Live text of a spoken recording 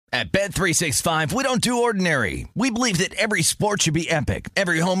At Bet365, we don't do ordinary. We believe that every sport should be epic.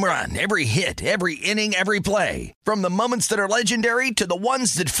 Every home run, every hit, every inning, every play. From the moments that are legendary to the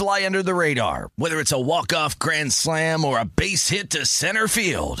ones that fly under the radar. Whether it's a walk-off grand slam or a base hit to center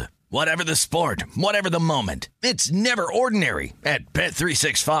field. Whatever the sport, whatever the moment. It's never ordinary at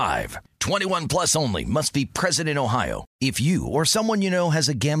Bet365. 21 plus only. Must be present in Ohio. If you or someone you know has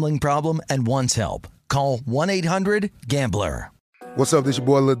a gambling problem and wants help, call 1-800-GAMBLER. What's up, this your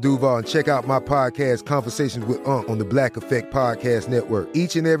boy Lil Duval, and check out my podcast, Conversations with Unc, on the Black Effect Podcast Network.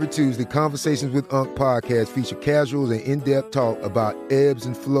 Each and every Tuesday, Conversations with Unc podcast feature casual and in-depth talk about ebbs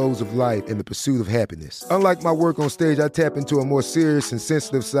and flows of life and the pursuit of happiness. Unlike my work on stage, I tap into a more serious and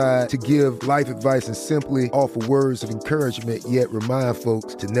sensitive side to give life advice and simply offer words of encouragement, yet remind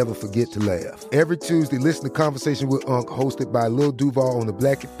folks to never forget to laugh. Every Tuesday, listen to Conversations with Unc, hosted by Lil Duval on the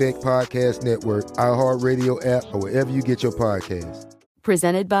Black Effect Podcast Network, iHeartRadio app, or wherever you get your podcasts.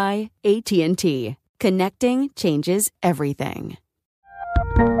 Presented by AT&T. Connecting changes everything.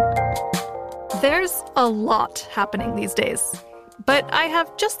 There's a lot happening these days, but I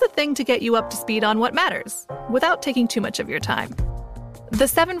have just the thing to get you up to speed on what matters without taking too much of your time. The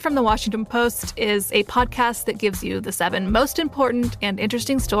 7 from the Washington Post is a podcast that gives you the 7 most important and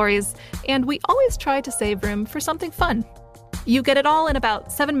interesting stories, and we always try to save room for something fun. You get it all in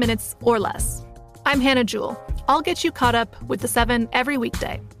about 7 minutes or less. I'm Hannah Jewell. I'll get you caught up with the 7 every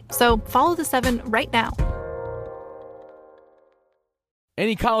weekday. So follow the 7 right now.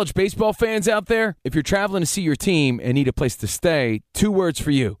 Any college baseball fans out there? If you're traveling to see your team and need a place to stay, 2 words for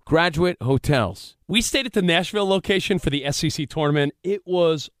you: Graduate Hotels. We stayed at the Nashville location for the SEC tournament. It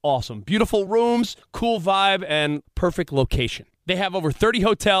was awesome. Beautiful rooms, cool vibe, and perfect location. They have over 30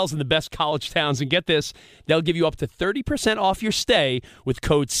 hotels in the best college towns, and get this, they'll give you up to 30% off your stay with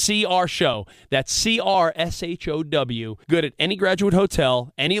code CRSHOW. That's CRSHOW. Good at any Graduate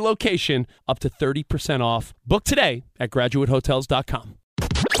Hotel, any location, up to 30% off. Book today at graduatehotels.com.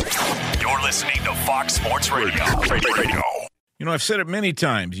 You're listening to Fox Sports Radio. You know, I've said it many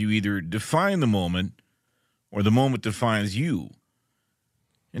times. You either define the moment or the moment defines you.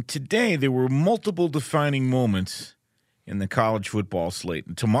 And today there were multiple defining moments in the college football slate.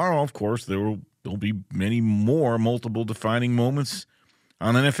 And tomorrow, of course, there'll be many more multiple defining moments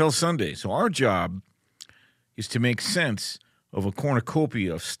on NFL Sunday. So our job is to make sense of a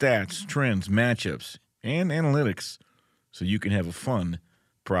cornucopia of stats, trends, matchups, and analytics so you can have a fun,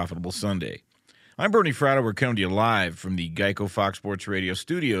 profitable Sunday. I'm Bernie Fratto. We're coming to you live from the Geico Fox Sports Radio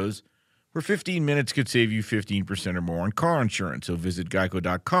studios, where 15 minutes could save you 15% or more on car insurance. So visit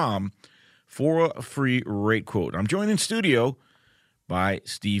geico.com for a free rate quote. I'm joined in studio by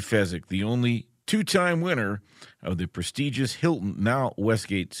Steve Fezzik, the only 2-time winner of the prestigious Hilton, now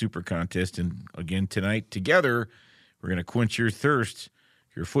Westgate Super Contest. And again tonight, together, we're going to quench your thirst,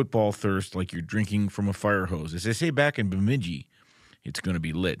 your football thirst, like you're drinking from a fire hose. As they say back in Bemidji, it's going to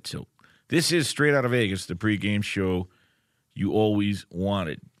be lit. So this is Straight Out of Vegas, the pregame show you always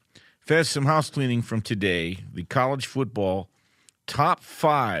wanted. Fez, some house cleaning from today. The college football top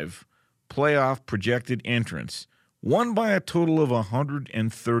 5 playoff projected entrants won by a total of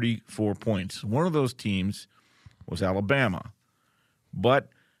 134 points. One of those teams was Alabama. But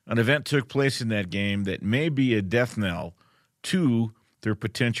an event took place in that game that may be a death knell to their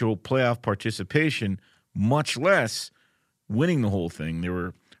potential playoff participation, much less winning the whole thing. They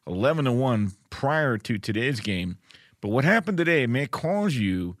were 11-1 prior to today's game. But what happened today may cause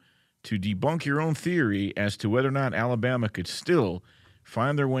you to debunk your own theory as to whether or not Alabama could still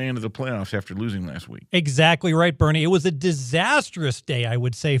find their way into the playoffs after losing last week. Exactly right, Bernie. It was a disastrous day, I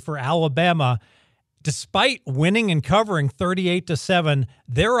would say, for Alabama. Despite winning and covering 38-7,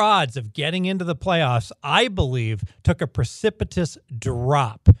 their odds of getting into the playoffs, I believe, took a precipitous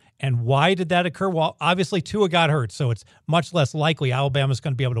drop. And why did that occur? Well, obviously Tua got hurt, so it's much less likely Alabama's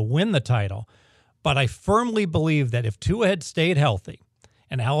going to be able to win the title. But I firmly believe that if Tua had stayed healthy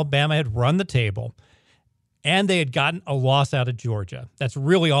and Alabama had run the table, and they had gotten a loss out of Georgia, that's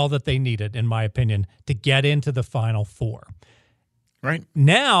really all that they needed, in my opinion, to get into the Final Four. Right.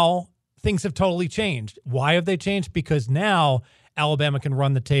 Now, things have totally changed. Why have they changed? Because now Alabama can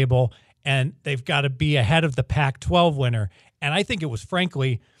run the table, and they've got to be ahead of the Pac-12 winner. And I think it was,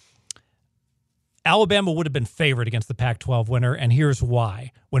 frankly, Alabama would have been favored against the Pac-12 winner, and here's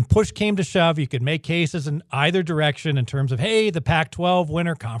why. When push came to shove, you could make cases in either direction in terms of, hey, the Pac-12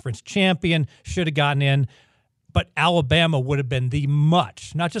 winner, conference champion, should have gotten in. but Alabama would have been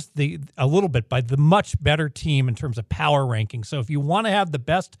not just a little bit, but the much better team in terms of power ranking. So if you want to have the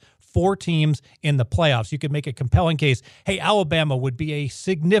best 4 teams in the playoffs, you could make a compelling case. Hey, Alabama would be a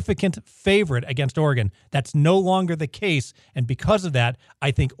significant favorite against Oregon. That's no longer the case. And because of that,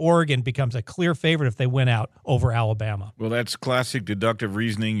 I think Oregon becomes a clear favorite if they win out over Alabama. Well, that's classic deductive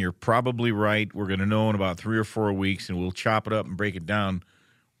reasoning. You're probably right. We're going to know in about 3 or 4 weeks, and we'll chop it up and break it down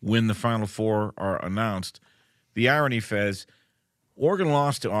when the Final Four are announced. The irony, Fez, Oregon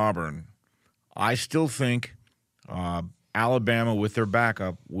lost to Auburn. I still think Alabama, with their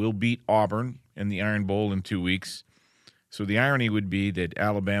backup, will beat Auburn in the Iron Bowl in 2 weeks. So the irony would be that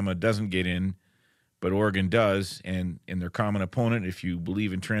Alabama doesn't get in, but Oregon does, and in their common opponent, if you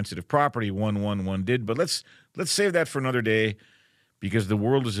believe in transitive property, one did. But let's save that for another day, because the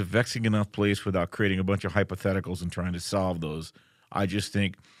world is a vexing enough place without creating a bunch of hypotheticals and trying to solve those. I just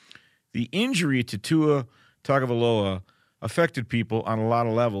think the injury to Tua Tagovailoa affected people on a lot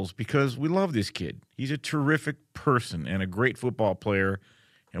of levels because we love this kid. He's a terrific person and a great football player,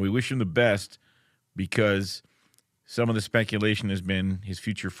 and we wish him the best because some of the speculation has been his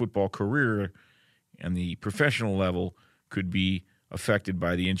future football career and the professional level could be affected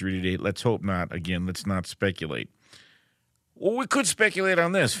by the injury today. Let's hope not. Again, let's not speculate. Well, we could speculate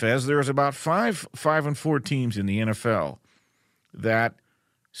on this, Fez. There's about 5-4 teams in the NFL that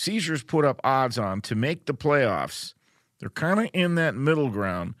Caesars put up odds on to make the playoffs. They're kind of in that middle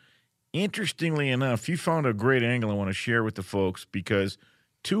ground. Interestingly enough, you found a great angle I want to share with the folks because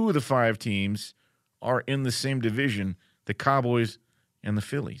 2 of the 5 teams are in the same division, the Cowboys and the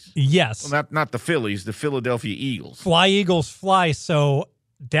Phillies. Yes. Well, not the Phillies, the Philadelphia Eagles. Fly, Eagles, fly. So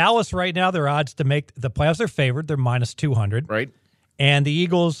Dallas right now, their odds to make the playoffs are favored. They're minus 200. Right. And the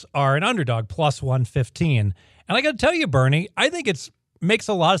Eagles are an underdog, plus 115. And I got to tell you, Bernie, I think it makes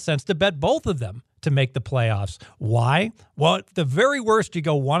a lot of sense to bet both of them to make the playoffs. Why? Well, at the very worst, you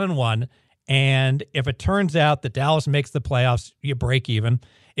go 1-1, and if it turns out that Dallas makes the playoffs, you break even.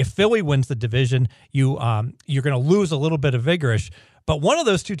 If Philly wins the division, you're going to lose a little bit of vigorish. But one of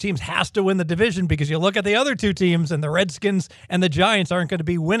those 2 teams has to win the division because you look at the other 2 teams, and the Redskins and the Giants aren't going to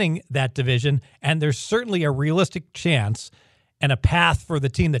be winning that division, and there's certainly a realistic chance and a path for the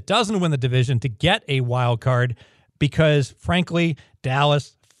team that doesn't win the division to get a wild card because, frankly,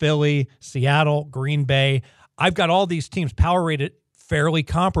 Dallas, Philly, Seattle, Green Bay, I've got all these teams power rated fairly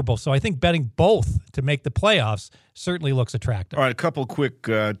comparable. So I think betting both to make the playoffs certainly looks attractive. All right, a couple quick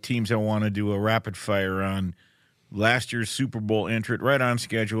teams I want to do a rapid fire on. Last year's Super Bowl entrant, right on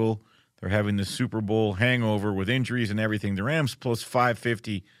schedule. They're having the Super Bowl hangover with injuries and everything. The Rams plus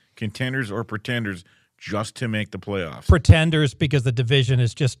 550, contenders or pretenders, just to make the playoffs. Pretenders, because the division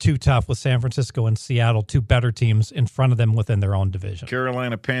is just too tough with San Francisco and Seattle, 2 better teams in front of them within their own division.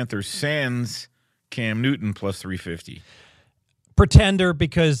 Carolina Panthers, sans Cam Newton, plus 350. Pretender,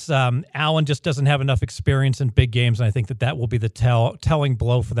 because Allen just doesn't have enough experience in big games, and I think that will be the telling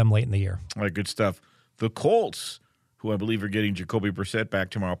blow for them late in the year. All right, good stuff. The Colts, who I believe are getting Jacoby Brissett back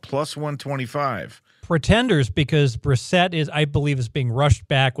tomorrow, plus 125. Pretenders, because Brissett is being rushed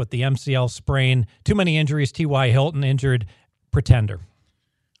back with the MCL sprain. Too many injuries. T.Y. Hilton injured. Pretender.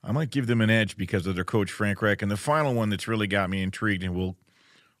 I might give them an edge because of their coach, Frank Reich. And the final one that's really got me intrigued, and we'll,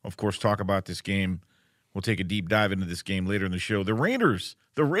 of course, talk about this game. We'll take a deep dive into this game later in the show. The Raiders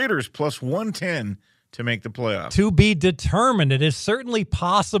plus 110 to make the playoffs. To be determined. It is certainly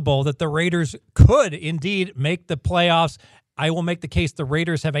possible that the Raiders could indeed make the playoffs. I will make the case the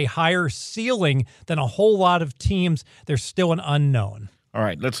Raiders have a higher ceiling than a whole lot of teams. They're still an unknown. All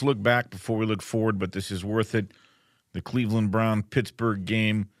right, let's look back before we look forward, but this is worth it. The Cleveland Brown-Pittsburgh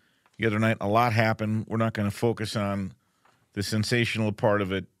game the other night, a lot happened. We're not going to focus on the sensational part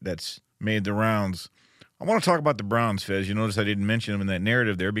of it that's made the rounds. I want to talk about the Browns, Fez. You notice I didn't mention them in that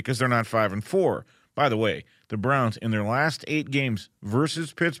narrative there because they're not 5-4. By the way, the Browns, in their last 8 games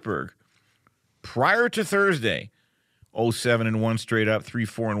versus Pittsburgh, prior to Thursday, 0-7-1 straight up,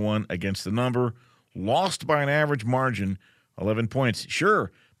 3-4-1 against the number, lost by an average margin, 11 points.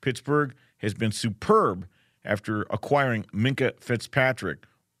 Sure, Pittsburgh has been superb after acquiring Minkah Fitzpatrick.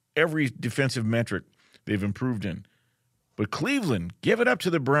 Every defensive metric they've improved in. But Cleveland, give it up to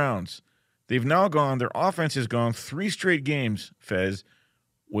the Browns. They've now gone, their offense has gone 3 straight games, Fez,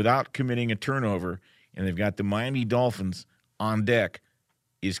 without committing a turnover, and they've got the Miami Dolphins on deck.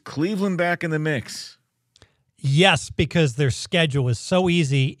 Is Cleveland back in the mix? Yes, because their schedule is so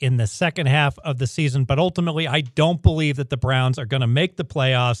easy in the second half of the season. But ultimately, I don't believe that the Browns are going to make the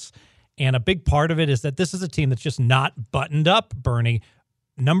playoffs. And a big part of it is that this is a team that's just not buttoned up, Bernie.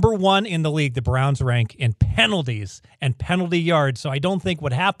 Number 1 in the league, the Browns rank in penalties and penalty yards. So I don't think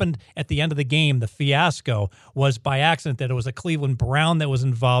what happened at the end of the game, the fiasco, was by accident, that it was a Cleveland Brown that was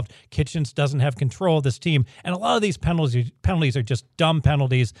involved. Kitchens doesn't have control of this team. And a lot of these penalties are just dumb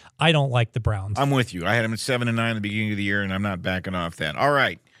penalties. I don't like the Browns. I'm with you. I had them at 7-9 at the beginning of the year, and I'm not backing off that. All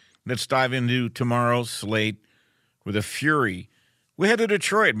right, let's dive into tomorrow's slate with a fury. We head to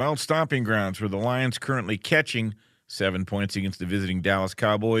Detroit, my old stomping grounds, where the Lions currently catching 7 points against the visiting Dallas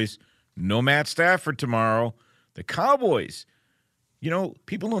Cowboys. No Matt Stafford tomorrow. The Cowboys,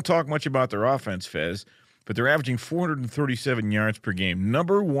 people don't talk much about their offense, Fez, but they're averaging 437 yards per game,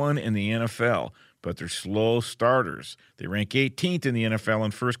 number 1 in the NFL, but they're slow starters. They rank 18th in the NFL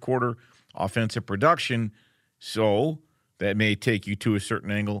in first quarter offensive production, so that may take you to a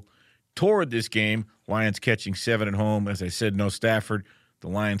certain angle toward this game. Lions catching 7 at home. As I said, no Stafford. The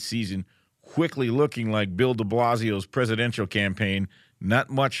Lions season quickly looking like Bill de Blasio's presidential campaign. Not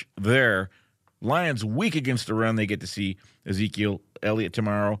much there. Lions weak against the run. They get to see Ezekiel Elliott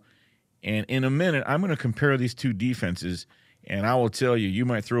tomorrow. And in a minute, I'm going to compare these two defenses, and I will tell you, you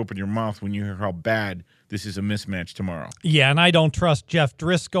might throw open your mouth when you hear how bad this is a mismatch tomorrow. Yeah, and I don't trust Jeff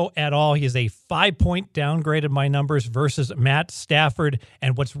Driscoll at all. He is a 5-point downgrade of my numbers versus Matt Stafford.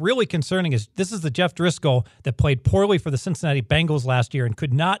 And what's really concerning is this is the Jeff Driscoll that played poorly for the Cincinnati Bengals last year and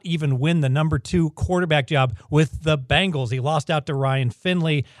could not even win the number 2 quarterback job with the Bengals. He lost out to Ryan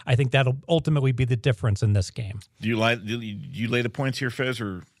Finley. I think that'll ultimately be the difference in this game. Do you lay the points here, Fez,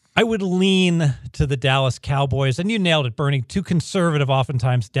 or? I would lean to the Dallas Cowboys, and you nailed it, Bernie. Too conservative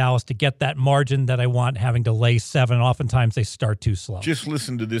oftentimes, Dallas, to get that margin that I want, having to lay 7. Oftentimes they start too slow. Just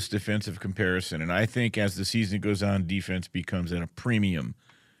listen to this defensive comparison, and I think as the season goes on, defense becomes at a premium.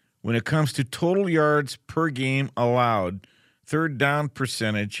 When it comes to total yards per game allowed, third down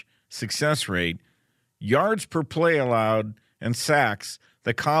percentage, success rate, yards per play allowed, and sacks,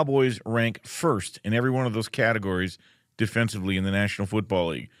 the Cowboys rank first in every one of those categories defensively in the National Football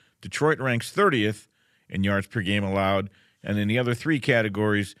League. Detroit ranks 30th in yards per game allowed, and in the other 3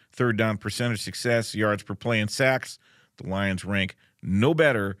 categories, third down percentage success, yards per play, and sacks, the Lions rank no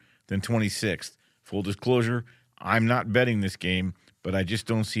better than 26th. Full disclosure, I'm not betting this game, but I just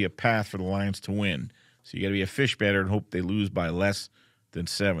don't see a path for the Lions to win. So you got to be a fish better and hope they lose by less than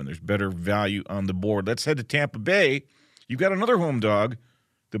 7. There's better value on the board. Let's head to Tampa Bay. You've got another home dog,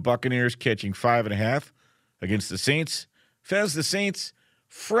 the Buccaneers catching 5.5 against the Saints. Fez, the Saints,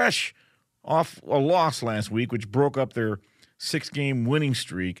 fresh off a loss last week, which broke up their 6-game winning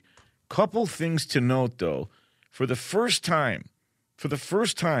streak. Couple things to note, though. For the first time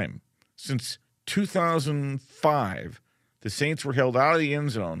since 2005, the Saints were held out of the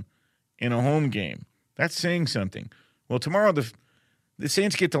end zone in a home game. That's saying something. Well, tomorrow the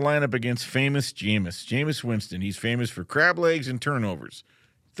Saints get to line up against famous Jameis Winston. He's famous for crab legs and turnovers.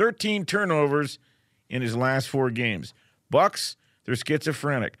 13 turnovers in his last 4 games. Bucs, they're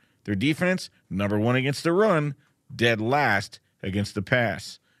schizophrenic. Their defense, number 1 against the run, dead last against the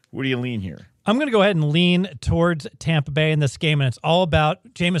pass. Where do you lean here? I'm going to go ahead and lean towards Tampa Bay in this game, and it's all about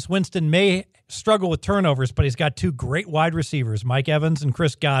Jameis Winston may struggle with turnovers, but he's got 2 great wide receivers, Mike Evans and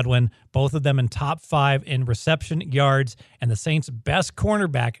Chris Godwin, both of them in top 5 in reception yards, and the Saints' best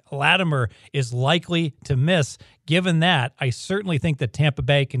cornerback, Latimer, is likely to miss. Given that, I certainly think that Tampa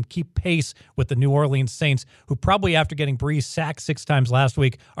Bay can keep pace with the New Orleans Saints, who probably after getting Brees sacked 6 times last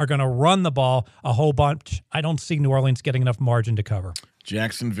week are going to run the ball a whole bunch. I don't see New Orleans getting enough margin to cover.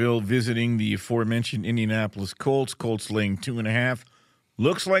 Jacksonville visiting the aforementioned Indianapolis Colts. Colts laying 2.5.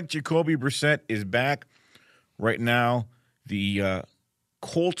 Looks like Jacoby Brissett is back. Right now, the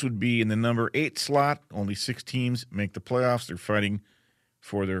Colts would be in the number 8 slot. Only 6 teams make the playoffs. They're fighting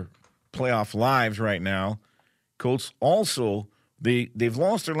for their playoff lives right now. Colts also, they've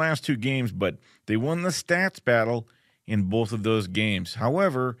lost their last 2 games, but they won the stats battle in both of those games.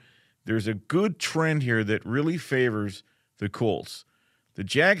 However, there's a good trend here that really favors the Colts. The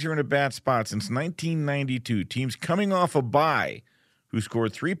Jags are in a bad spot since 1992. Teams coming off a bye who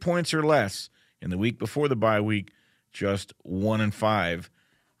scored 3 points or less in the week before the bye week, just 1-5.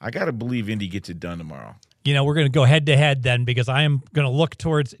 I got to believe Indy gets it done tomorrow. We're going to go head-to-head then because I am going to look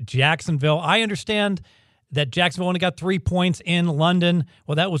towards Jacksonville. I understand that Jacksonville only got 3 points in London.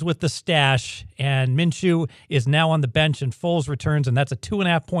 Well, that was with the stash, and Minshew is now on the bench, and Foles returns, and that's a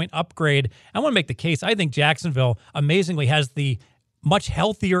 2.5-point upgrade. I want to make the case. I think Jacksonville amazingly has the much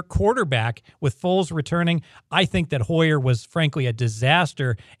healthier quarterback with Foles returning. I think that Hoyer was, frankly, a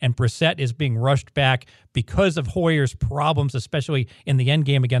disaster, and Brissett is being rushed back because of Hoyer's problems, especially in the end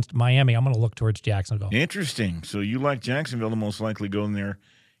game against Miami. I'm going to look towards Jacksonville. Interesting. So you like Jacksonville to most likely go in there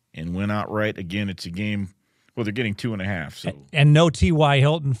and win outright. Again, it's a game Well, they're getting 2.5. So and no T.Y.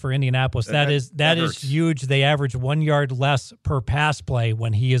 Hilton for Indianapolis. That is hurts. huge. They average 1 yard less per pass play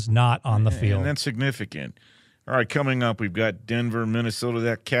when he is not on the field. And that's significant. All right, coming up, we've got Denver, Minnesota.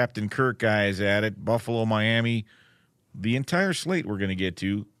 That Captain Kirk guy is at it. Buffalo, Miami. The entire slate we're going to get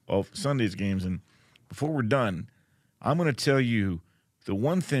to of Sunday's games. And before we're done, I'm going to tell you the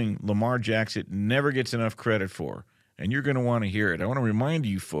one thing Lamar Jackson never gets enough credit for, and you're going to want to hear it. I want to remind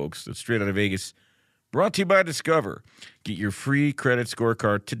you folks that Straight Out of Vegas, brought to you by Discover. Get your free credit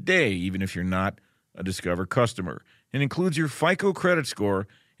scorecard today, even if you're not a Discover customer. It includes your FICO credit score,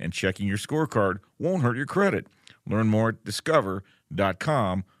 and checking your scorecard won't hurt your credit. Learn more at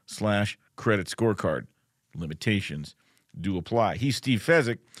discover.com/credit scorecard. Limitations do apply. He's Steve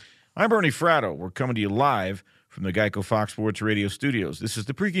Fezzik. I'm Bernie Fratto. We're coming to you live from the Geico Fox Sports Radio studios. This is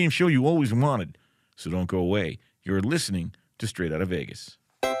the pregame show you always wanted, so don't go away. You're listening to Straight Out of Vegas.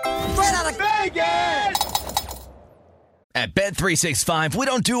 Straight Out of Vegas! At Bet365, we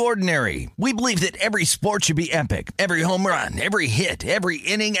don't do ordinary. We believe that every sport should be epic. Every home run, every hit, every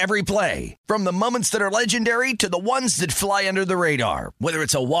inning, every play. From the moments that are legendary to the ones that fly under the radar. Whether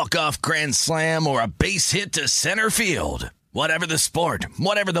it's a walk-off grand slam or a base hit to center field. Whatever the sport,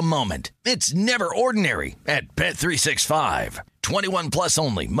 whatever the moment. It's never ordinary at Bet365. 21 plus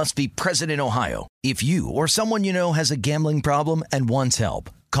only. Must be present in Ohio. If you or someone you know has a gambling problem and wants help,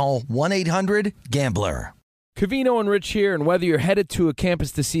 call 1-800-GAMBLER. Covino and Rich here, and whether you're headed to a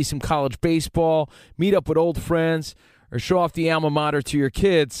campus to see some college baseball, meet up with old friends, or show off the alma mater to your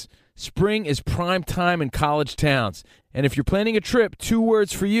kids, spring is prime time in college towns. And if you're planning a trip, 2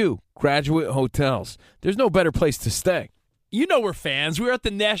 words for you: Graduate Hotels. There's no better place to stay. You know we're fans. We were at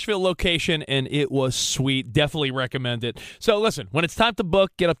the Nashville location, and it was sweet. Definitely recommend it. So listen, when it's time to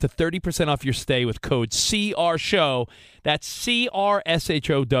book, get up to 30% off your stay with code CRSHOW. That's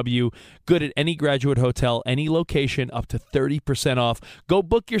CRSHOW. Good at any Graduate Hotel, any location, up to 30% off. Go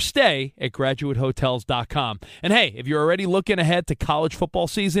book your stay at graduatehotels.com. And hey, if you're already looking ahead to college football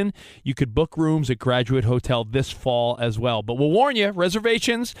season, you could book rooms at Graduate Hotel this fall as well. But we'll warn you,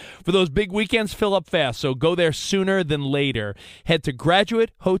 reservations for those big weekends fill up fast, so go there sooner than later. Head to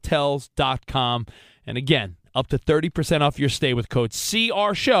graduatehotels.com. And again, up to 30% off your stay with code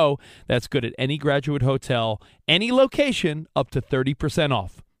CRSHOW. That's good at any Graduate Hotel, any location, up to 30%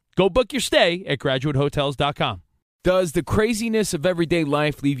 off. Go book your stay at graduatehotels.com. Does the craziness of everyday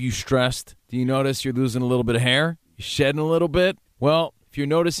life leave you stressed? Do you notice you're losing a little bit of hair? You're shedding a little bit? Well, if you're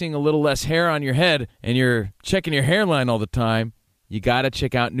noticing a little less hair on your head and you're checking your hairline all the time, you got to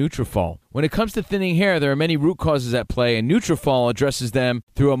check out Nutrafol. When it comes to thinning hair, there are many root causes at play, and Nutrafol addresses them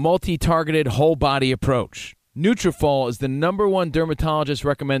through a multi-targeted whole-body approach. Nutrafol is the #1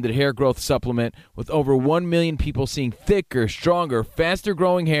 dermatologist-recommended hair growth supplement, with over 1 million people seeing thicker, stronger,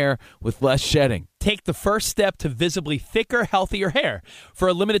 faster-growing hair with less shedding. Take the first step to visibly thicker, healthier hair. For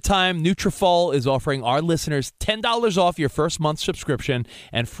a limited time, Nutrafol is offering our listeners $10 off your first month subscription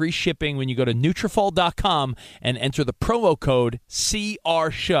and free shipping when you go to Nutrafol.com and enter the promo code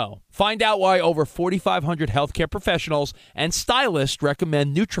CRSHOW. Find out why over 4,500 healthcare professionals and stylists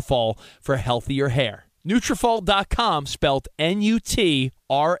recommend Nutrafol for healthier hair. Nutrafol.com, spelled Nutrafol.com,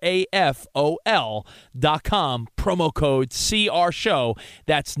 promo code CRSHOW.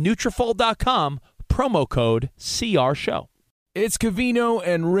 That's Nutrafol.com, promo code CRSHOW. It's Covino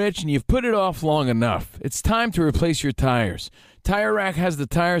and Rich, and you've put it off long enough. It's time to replace your tires. Tire Rack has the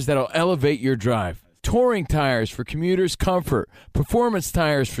tires that'll elevate your drive. Touring tires for commuters' comfort, performance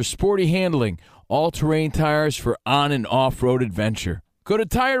tires for sporty handling, all-terrain tires for on- and off-road adventure. Go to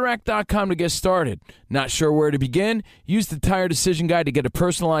TireRack.com to get started. Not sure where to begin? Use the Tire Decision Guide to get a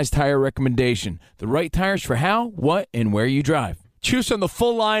personalized tire recommendation. The right tires for how, what, and where you drive. Choose from the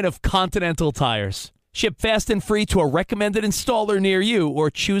full line of Continental tires. Ship fast and free to a recommended installer near you, or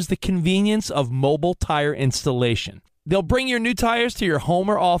choose the convenience of mobile tire installation. They'll bring your new tires to your home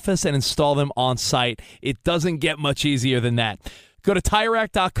or office and install them on site. It doesn't get much easier than that. Go to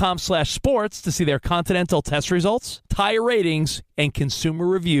TireRack.com/sports to see their Continental test results, tire ratings, and consumer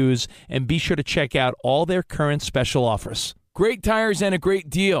reviews, and be sure to check out all their current special offers. Great tires and a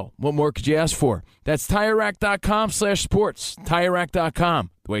great deal. What more could you ask for? That's TireRack.com/sports. TireRack.com,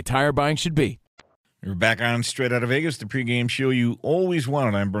 the way tire buying should be. We're back on Straight Out of Vegas, the pregame show you always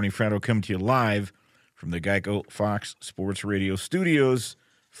wanted. I'm Bernie Fratto, coming to you live from the Geico Fox Sports Radio studios.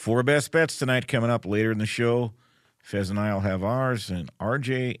 4 best bets tonight coming up later in the show. Fez and I will have ours, and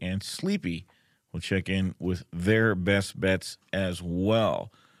RJ and Sleepy will check in with their best bets as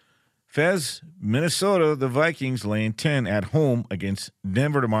well. Fez, Minnesota, the Vikings laying 10 at home against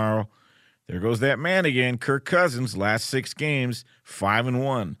Denver tomorrow. There goes that man again, Kirk Cousins, last 6 games,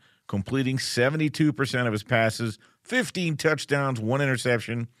 5-1. completing 72% of his passes, 15 touchdowns, 1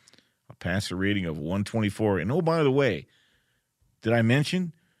 interception, a passer rating of 124. And oh, by the way, did I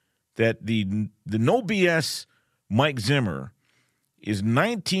mention that the no BS Mike Zimmer is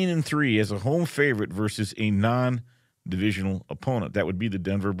 19-3 as a home favorite versus a non-divisional opponent? That would be the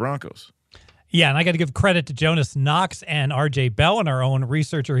Denver Broncos. Yeah, and I got to give credit to Jonas Knox and RJ Bell and our own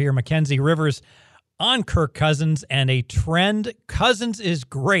researcher here, Mackenzie Rivers, on Kirk Cousins and a trend. Cousins is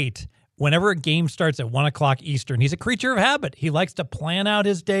great whenever a game starts at 1 o'clock Eastern. He's a creature of habit. He likes to plan out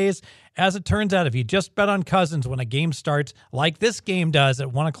his days. As it turns out, if you just bet on Cousins when a game starts, like this game does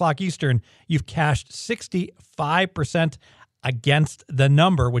at 1 o'clock Eastern, you've cashed 65% against the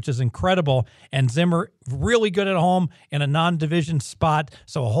number, which is incredible. And Zimmer really good at home in a non-division spot.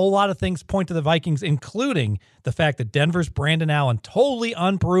 So a whole lot of things point to the Vikings, including the fact that Denver's Brandon Allen, totally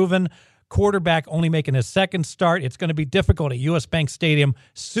unproven quarterback, only making his second start. It's going to be difficult at US Bank Stadium.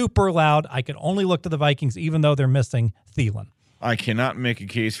 Super loud. I can only look to the Vikings, even though they're missing Thielen. I cannot make a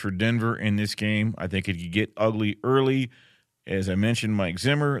case for Denver in this game. I think it could get ugly early. As I mentioned, Mike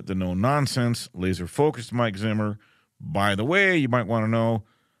Zimmer, the no-nonsense, laser-focused Mike Zimmer. By the way, you might want to know,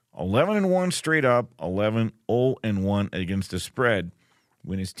 11-1 straight up, 11-0-1 against the spread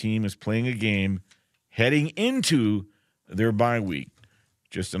when his team is playing a game heading into their bye week.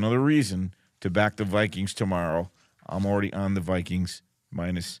 Just another reason to back the Vikings tomorrow. I'm already on the Vikings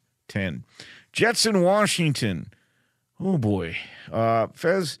 -10. Jets in Washington. Oh, boy.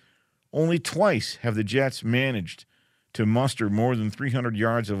 Fez, only twice have the Jets managed to muster more than 300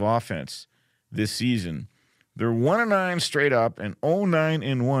 yards of offense this season. They're 1-9 straight up and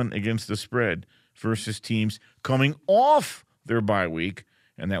 0-9-1 against the spread versus teams coming off their bye week,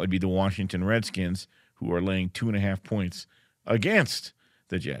 and that would be the Washington Redskins, who are laying 2.5 points against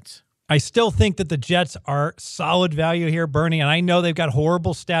the Jets. I still think that the Jets are solid value here, Bernie, and I know they've got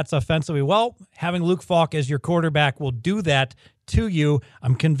horrible stats offensively. Well, having Luke Falk as your quarterback will do that to you.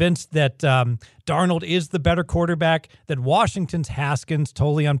 I'm convinced that Darnold is the better quarterback, that Washington's Haskins,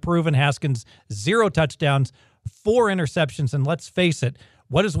 totally unproven. Haskins, 0 touchdowns, 4 interceptions, and let's face it,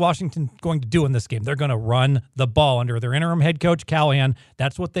 what is Washington going to do in this game? They're going to run the ball under their interim head coach, Callahan.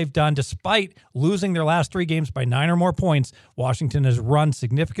 That's what they've done. Despite losing their last 3 games by 9 or more points, Washington has run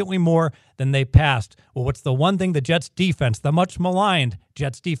significantly more than they passed. Well, what's the one thing the Jets defense, the much maligned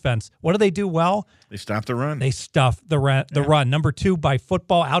Jets defense, what do they do well? They stop the run. They stuff the run. Number 2 by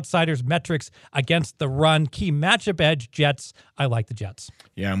Football Outsiders metrics against the run. Key matchup edge, Jets. I like the Jets.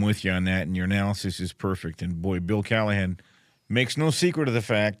 Yeah, I'm with you on that, and your analysis is perfect. And, boy, Bill Callahan makes no secret of the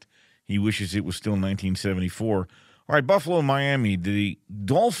fact he wishes it was still 1974. All right, Buffalo, Miami, the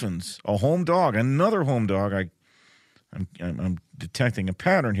Dolphins, a home dog, another home dog. I'm detecting a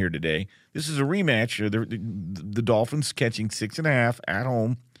pattern here today. This is a rematch. The Dolphins catching 6.5 at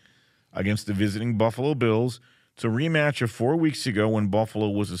home against the visiting Buffalo Bills. It's a rematch of 4 weeks ago when Buffalo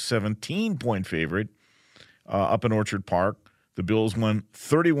was a 17-point favorite up in Orchard Park. The Bills won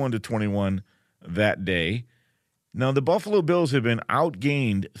 31-21 that day. Now, the Buffalo Bills have been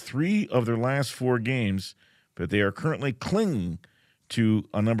outgained 3 of their last 4 games, but they are currently clinging to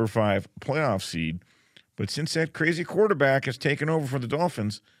a number 5 playoff seed. But since that crazy quarterback has taken over for the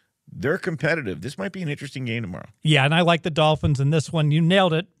Dolphins, they're competitive. This might be an interesting game tomorrow. Yeah, and I like the Dolphins in this one. You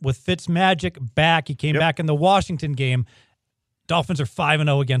nailed it with Fitzmagic back. He came back in the Washington game. Dolphins are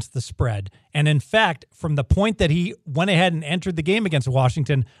 5-0 against the spread. And in fact, from the point that he went ahead and entered the game against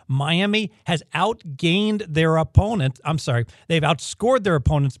Washington, Miami has outgained their opponent. They've outscored their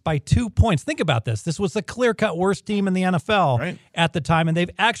opponents by 2 points. Think about this. This was the clear-cut worst team in the NFL at the time, and they've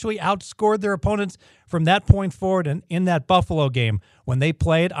actually outscored their opponents from that point forward. And in that Buffalo game, when they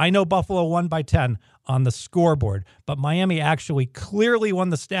played, I know Buffalo won by 10 on the scoreboard, but Miami actually clearly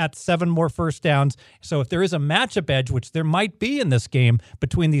won the stats, 7 more first downs. So if there is a matchup edge, which there might be in this game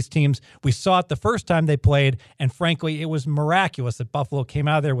between these teams, we saw it the first time they played, and frankly, it was miraculous that Buffalo came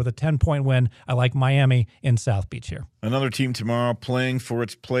out of there with a 10-point win. I like Miami in South Beach here. Another team tomorrow playing for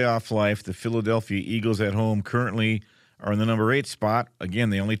its playoff life, the Philadelphia Eagles at home, currently are in the number 8 spot.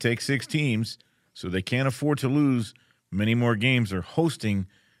 Again, they only take 6 teams, so they can't afford to lose many more games. They're hosting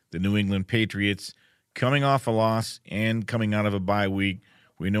the New England Patriots, coming off a loss and coming out of a bye week.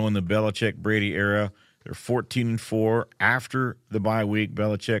 We know in the Belichick-Brady era, they're 14-4 after the bye week.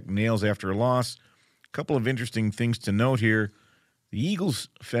 Belichick nails after a loss. A couple of interesting things to note here. The Eagles,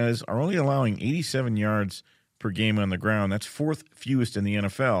 Fez, are only allowing 87 yards per game on the ground. That's 4th fewest in the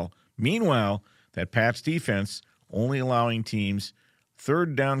NFL. Meanwhile, that Pats defense only allowing teams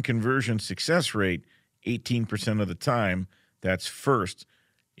 3rd down conversion success rate 18% of the time. That's first.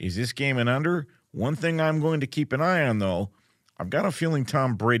 Is this game an under? One thing I'm going to keep an eye on, though, I've got a feeling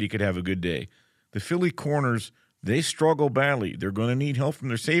Tom Brady could have a good day. The Philly corners, they struggle badly. They're going to need help from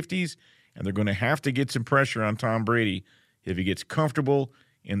their safeties, and they're going to have to get some pressure on Tom Brady. If he gets comfortable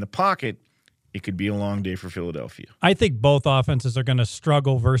in the pocket, it could be a long day for Philadelphia. I think both offenses are going to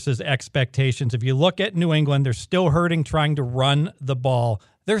struggle versus expectations. If you look at New England, they're still hurting trying to run the ball.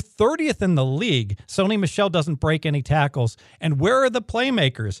 They're 30th in the league. Sony Michel doesn't break any tackles. And where are the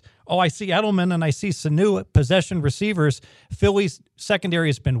playmakers? Oh, I see Edelman and I see Sanu, possession receivers. Philly's secondary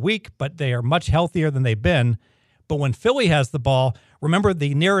has been weak, but they are much healthier than they've been. But when Philly has the ball, remember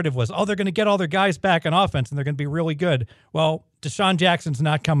the narrative was, they're going to get all their guys back on offense and they're going to be really good. Well, Deshaun Jackson's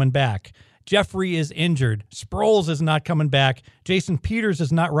not coming back. Jeffrey is injured. Sproles is not coming back. Jason Peters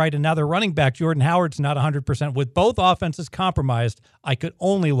is not right. And now their running back, Jordan Howard's not 100%. With both offenses compromised, I could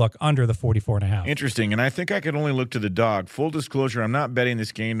only look under the 44.5. Interesting. And I think I could only look to the dog. Full disclosure, I'm not betting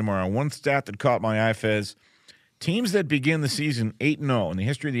this game tomorrow. One stat that caught my eye, Fez, teams that begin the season 8-0 in the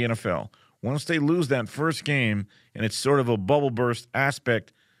history of the NFL, once they lose that first game, and it's sort of a bubble burst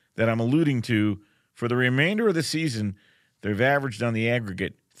aspect that I'm alluding to, for the remainder of the season, they've averaged on the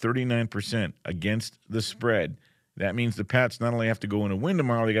aggregate 39% against the spread. That means the Pats not only have to go in and win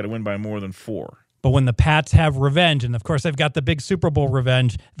tomorrow, they got to win by more than 4. But when the Pats have revenge, and of course they've got the big Super Bowl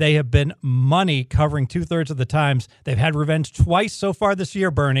revenge, they have been money covering 2/3 of the times. They've had revenge twice so far this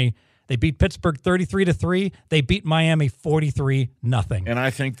year, Bernie. They beat Pittsburgh 33-3. They beat Miami 43-0. And I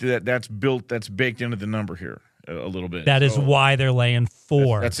think that's baked into the number here a little bit. That is why they're laying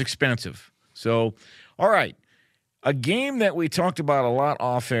 4. That's expensive. So, all right. A game that we talked about a lot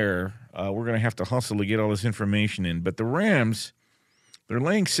off air, we're going to have to hustle to get all this information in. But the Rams, they're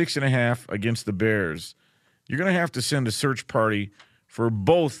laying 6.5 against the Bears. You're going to have to send a search party for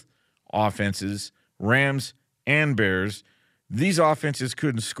both offenses, Rams and Bears. These offenses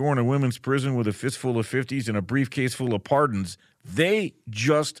couldn't score in a women's prison with a fistful of 50s and a briefcase full of pardons. They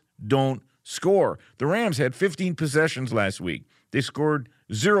just don't score. The Rams had 15 possessions last week. They scored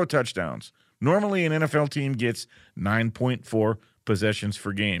 0 touchdowns. Normally, an NFL team gets 9.4 possessions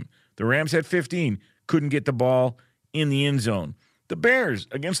per game. The Rams had 15, couldn't get the ball in the end zone. The Bears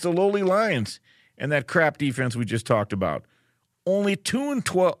against the lowly Lions and that crap defense we just talked about. Only 2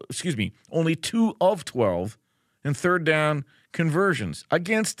 of 12 in third down conversions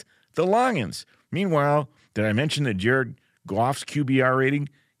against the Lions. Meanwhile, did I mention that Jared Goff's QBR rating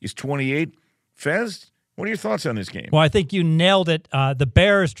is 28? Fez, what are your thoughts on this game? Well, I think you nailed it. The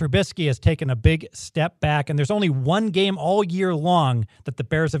Bears, Trubisky has taken a big step back, and there's only one game all year long that the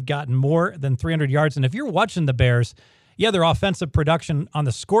Bears have gotten more than 300 yards. And if you're watching the Bears, their offensive production on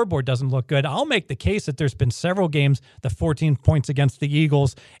the scoreboard doesn't look good. I'll make the case that there's been several games, the 14 points against the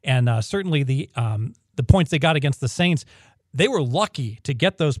Eagles, and certainly the points they got against the Saints. They were lucky to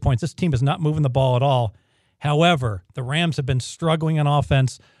get those points. This team is not moving the ball at all. However, the Rams have been struggling on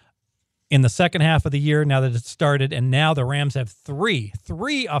offense in the second half of the year now that it started, and now the Rams have three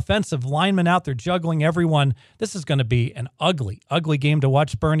offensive linemen out there juggling everyone. This is going to be an ugly game to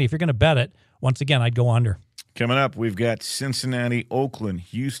watch, Bernie. If you're going to bet it, once again, I'd go under. Coming up, we've got Cincinnati, Oakland,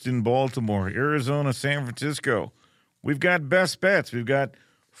 Houston, Baltimore, Arizona, San Francisco. We've got best bets. We've got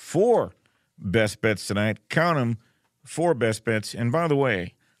 4 best bets tonight. Count them, 4 best bets. And by the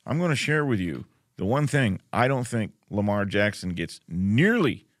way, I'm going to share with you the one thing I don't think Lamar Jackson gets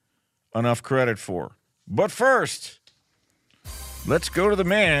nearly enough credit for. But first, let's go to the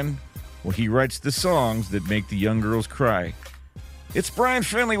man. Well, he writes the songs that make the young girls cry. It's Brian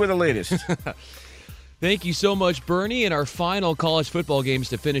Finley with the latest. Thank you so much, Bernie. And our final college football games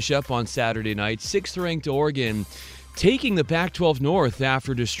to finish up on Saturday night. 6th-ranked Oregon taking the Pac-12 North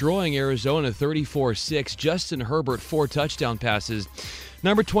after destroying Arizona 34-6. Justin Herbert, 4 touchdown passes.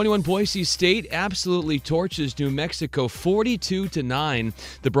 Number 21, Boise State absolutely torches New Mexico 42-9.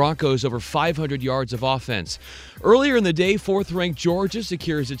 The Broncos over 500 yards of offense. Earlier in the day, 4th-ranked Georgia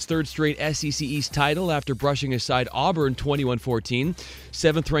secures its 3rd straight SEC East title after brushing aside Auburn 21-14.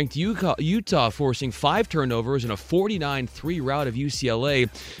 7th-ranked Utah forcing 5 turnovers and a 49-3 rout of UCLA.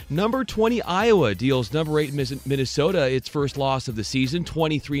 Number 20, Iowa deals number 8 Minnesota its first loss of the season,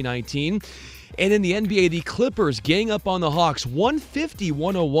 23-19. And in the NBA, the Clippers gang up on the Hawks,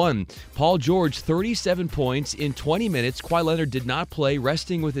 150-101. Paul George, 37 points in 20 minutes. Kawhi Leonard did not play,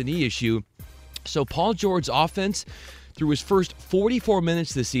 resting with a knee issue. So Paul George's offense through his first 44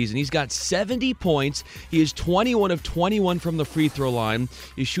 minutes this season. He's got 70 points. He is 21 of 21 from the free throw line.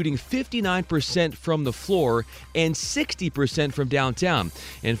 He's shooting 59% from the floor and 60% from downtown.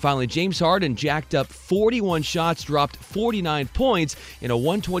 And finally, James Harden jacked up 41 shots, dropped 49 points in a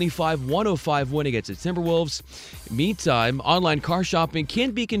 125-105 win against the Timberwolves. Meantime, online car shopping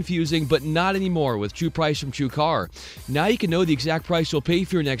can be confusing, but not anymore with True Price from True Car. Now you can know the exact price you'll pay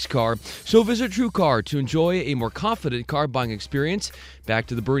for your next car, so visit True Car to enjoy a more confident car buying experience. Back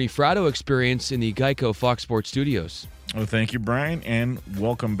to the Bernie Fratto experience in the Geico Fox Sports Studios. Well, thank you, Brian, and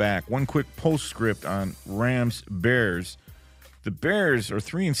welcome back. One quick postscript on Rams-Bears. The Bears are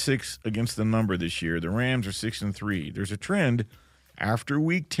 3-6 against the number this year. The Rams are 6-3. There's a trend after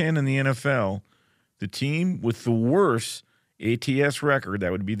Week 10 in the NFL. The team with the worst ATS record,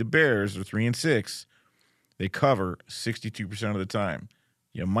 that would be the Bears, are 3-6. They cover 62% of the time.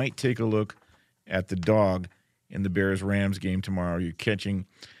 You might take a look at the dog in the Bears-Rams game tomorrow. You're catching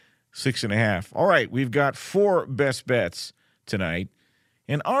 6.5. All right, we've got 4 best bets tonight.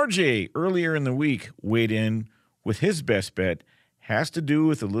 And RJ, earlier in the week, weighed in with his best bet. Has to do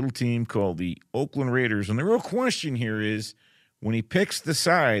with a little team called the Oakland Raiders. And the real question here is, when he picks the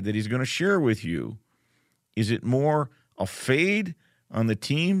side that he's going to share with you, is it more a fade on the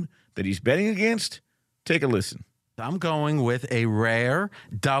team that he's betting against? Take a listen. I'm going with a rare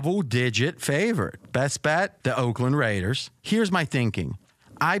double-digit favorite. Best bet, the Oakland Raiders. Here's my thinking.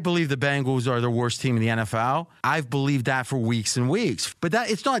 I believe the Bengals are the worst team in the NFL. I've believed that for weeks and weeks. But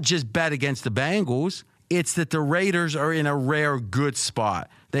it's not just bet against the Bengals. It's that the Raiders are in a rare good spot.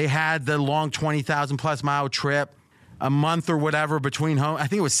 They had the long 20,000-plus mile trip, a month or whatever between home. I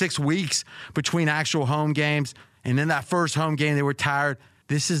think it was 6 weeks between actual home games. And then that first home game, they were tired.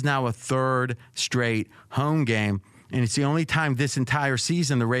 This is now a third straight home game. And it's the only time this entire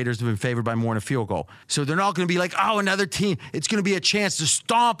season the Raiders have been favored by more than a field goal. So they're not going to be like, oh, another team. It's going to be a chance to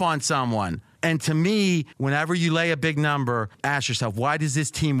stomp on someone. And to me, whenever you lay a big number, ask yourself, why does this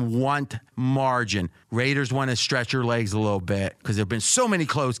team want margin? Raiders want to stretch your legs a little bit because there have been so many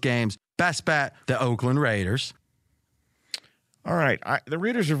close games. Best bet, the Oakland Raiders. All right. The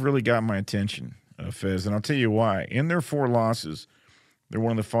Raiders have really got my attention, Fez, and I'll tell you why. In their 4 losses, they're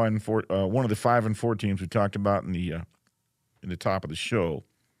one of the 5 and 4 teams we talked about in the top of the show.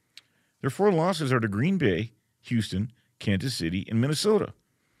 Their 4 losses are to Green Bay, Houston, Kansas City, and Minnesota.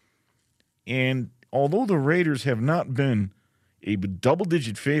 And although the Raiders have not been a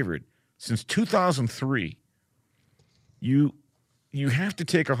double-digit favorite since 2003, you have to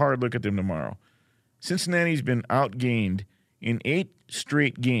take a hard look at them tomorrow. Cincinnati's been outgained in 8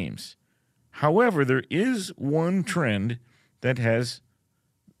 straight games. However, there is one trend that has,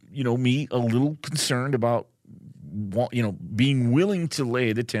 me a little concerned about, being willing to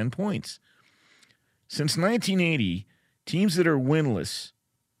lay the 10 points. Since 1980, teams that are winless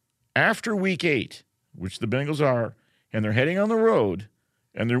after Week 8, which the Bengals are, and they're heading on the road,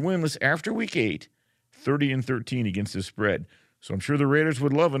 and they're winless after Week 8, 30-13 against the spread. So I'm sure the Raiders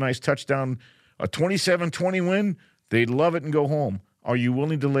would love a nice touchdown, a 27-20 win. They'd love it and go home. Are you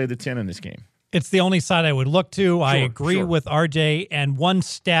willing to lay the 10 in this game? It's the only side I would look to. I agree with RJ. And one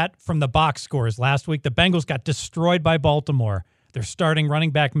stat from the box scores last week, the Bengals got destroyed by Baltimore. Their starting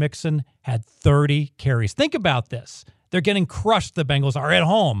running back Mixon had 30 carries. Think about this. They're getting crushed. The Bengals are at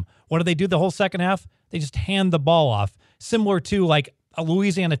home. What do they do the whole second half? They just hand the ball off. Similar to like a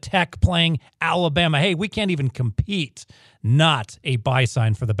Louisiana Tech playing Alabama. Hey, we can't even compete. Not a buy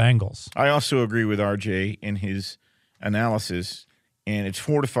sign for the Bengals. I also agree with RJ in his analysis, and it's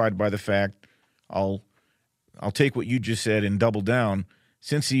fortified by the fact I'll take what you just said and double down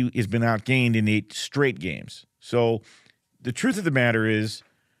since he has been outgained in 8 straight games. So the truth of the matter is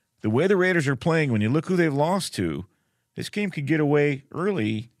the way the Raiders are playing, when you look who they've lost to, this game could get away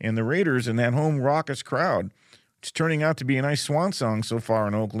early, and the Raiders and that home raucous crowd, it's turning out to be a nice swan song so far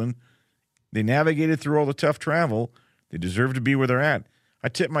in Oakland. They navigated through all the tough travel. They deserve to be where they're at. I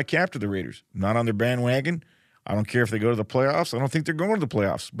tip my cap to the Raiders. Not on their bandwagon. I don't care if they go to the playoffs. I don't think they're going to the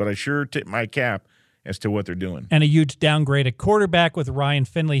playoffs, but I sure tip my cap as to what they're doing. And a huge downgrade at quarterback with Ryan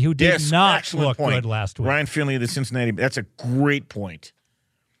Finley, who did not look good last week. Ryan Finley of the Cincinnati, that's a great point.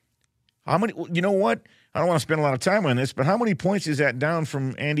 How many? You know what? I don't want to spend a lot of time on this, but how many points is that down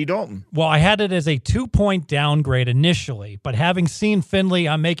from Andy Dalton? Well, I had it as a 2-point downgrade initially, but having seen Finley,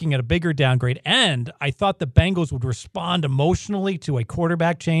 I'm making it a bigger downgrade. And I thought the Bengals would respond emotionally to a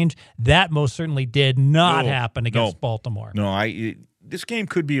quarterback change. That most certainly did not happen against Baltimore. No, this game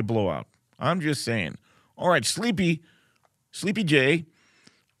could be a blowout. I'm just saying. All right, Sleepy J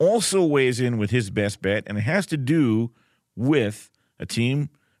also weighs in with his best bet, and it has to do with a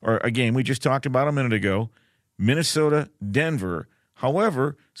team or a game we just talked about a minute ago, Minnesota, Denver.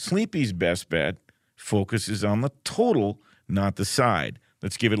 However, Sleepy's best bet focuses on the total, not the side.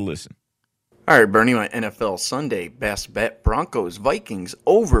 Let's give it a listen. All right, Bernie, my NFL Sunday best bet, Broncos, Vikings,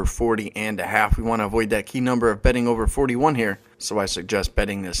 over 40.5. We want to avoid that key number of betting over 41 here, so I suggest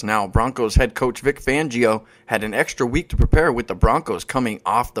betting this now. Broncos head coach Vic Fangio had an extra week to prepare with the Broncos coming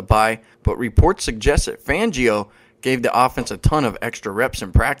off the bye, but reports suggest that Fangio gave the offense a ton of extra reps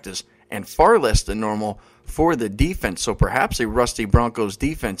in practice and far less than normal for the defense, so perhaps a rusty Broncos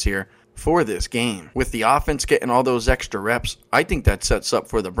defense here for this game. With the offense getting all those extra reps, I think that sets up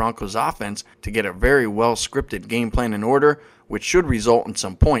for the Broncos offense to get a very well scripted game plan in order, which should result in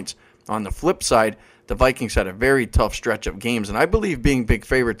some points. On the flip side, the Vikings had a very tough stretch of games, and I believe being big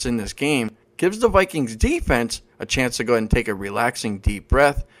favorites in this game gives the Vikings defense a chance to go ahead and take a relaxing deep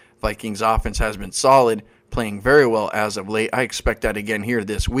breath. Vikings offense has been solid, playing very well as of late. I expect that again here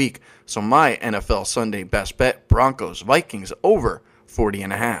this week. So my NFL Sunday best bet, Broncos, Vikings over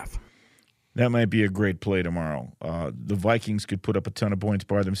 40.5. That might be a great play tomorrow. The Vikings could put up a ton of points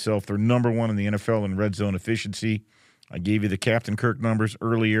by themselves. They're number one in the NFL in red zone efficiency. I gave you the Captain Kirk numbers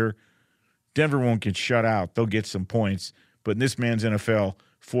earlier. Denver won't get shut out. They'll get some points. But in this man's NFL,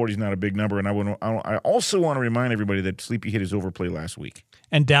 40 is not a big number. And I also want to remind everybody that Sleepy hit his overplay last week.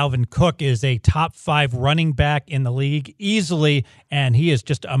 And Dalvin Cook is a top 5 running back in the league easily, and he has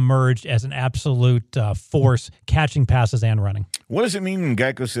just emerged as an absolute force, catching passes and running. What does it mean when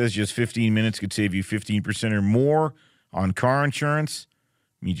Geico says just 15 minutes could save you 15% or more on car insurance?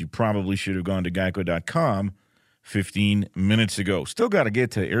 It means you probably should have gone to geico.com 15 minutes ago. Still got to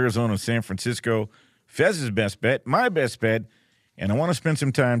get to Arizona, San Francisco. Fez's best bet, my best bet, and I want to spend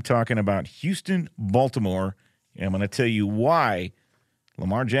some time talking about Houston, Baltimore, and I'm going to tell you why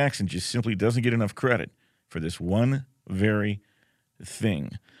Lamar Jackson just simply doesn't get enough credit for this one very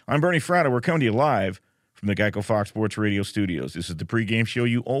thing. I'm Bernie Fratto. We're coming to you live from the Geico Fox Sports Radio studios. This is the pregame show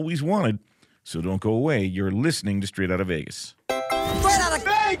you always wanted, so don't go away. You're listening to Straight Outta Vegas. Straight Outta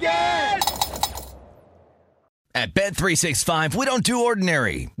Vegas! At Bet365, we don't do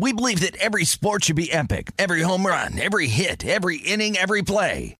ordinary. We believe that every sport should be epic. Every home run, every hit, every inning, every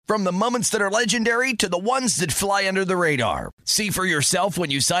play. From the moments that are legendary to the ones that fly under the radar. See for yourself when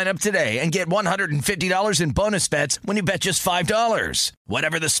you sign up today and get $150 in bonus bets when you bet just $5.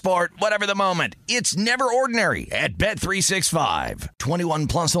 Whatever the sport, whatever the moment, it's never ordinary at Bet365. 21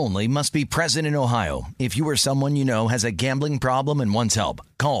 plus only. Must be present in Ohio. If you or someone you know has a gambling problem and wants help,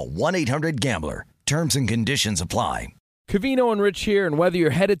 call 1-800-GAMBLER. Terms and conditions apply. Covino and Rich here, and whether you're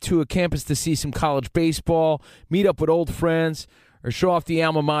headed to a campus to see some college baseball, meet up with old friends, or show off the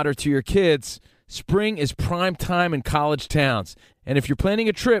alma mater to your kids, spring is prime time in college towns. And if you're planning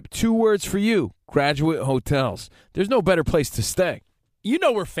a trip, 2 words for you: Graduate Hotels. There's no better place to stay. You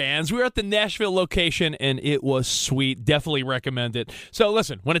know we're fans. We were at the Nashville location, and it was sweet. Definitely recommend it. So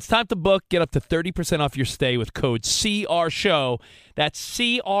listen, when it's time to book, get up to 30% off your stay with code CRSHOW. That's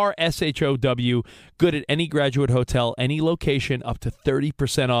CRSHOW. Good at any Graduate Hotel, any location, up to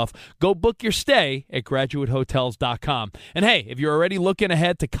 30% off. Go book your stay at graduatehotels.com. And hey, if you're already looking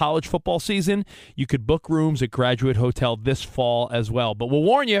ahead to college football season, you could book rooms at Graduate Hotel this fall as well. But we'll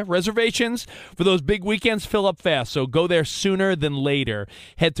warn you, reservations for those big weekends fill up fast, so go there sooner than later.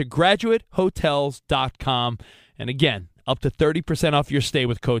 Head to graduatehotels.com. And again, up to 30% off your stay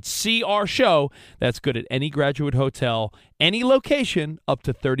with code CRSHOW. That's good at any Graduate Hotel, any location, up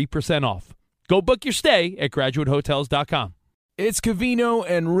to 30% off. Go book your stay at graduatehotels.com. It's Covino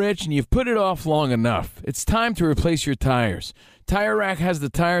and Rich, and you've put it off long enough. It's time to replace your tires. Tire Rack has the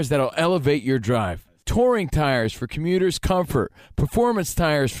tires that'll elevate your drive. Touring tires for commuters' comfort, performance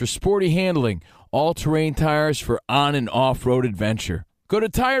tires for sporty handling, all-terrain tires for on- and off-road adventure. Go to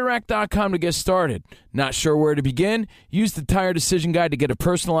TireRack.com to get started. Not sure where to begin? Use the Tire Decision Guide to get a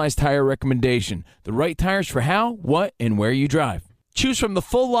personalized tire recommendation. The right tires for how, what, and where you drive. Choose from the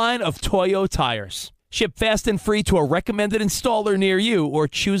full line of Toyo tires. Ship fast and free to a recommended installer near you, or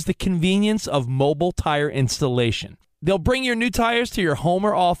choose the convenience of mobile tire installation. They'll bring your new tires to your home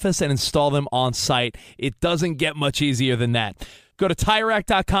or office and install them on site. It doesn't get much easier than that. Go to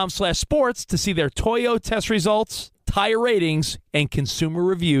TireRack.com/sports to see their Toyo test results, tire ratings, and consumer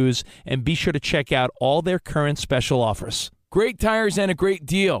reviews, and be sure to check out all their current special offers. Great tires and a great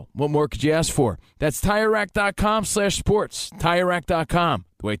deal. What more could you ask for? That's TireRack.com/sports. TireRack.com,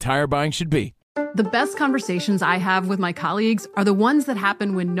 the way tire buying should be. The best conversations I have with my colleagues are the ones that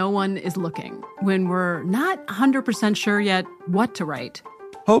happen when no one is looking, when we're not 100% sure yet what to write.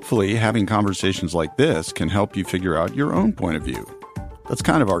 Hopefully, having conversations like this can help you figure out your own point of view. That's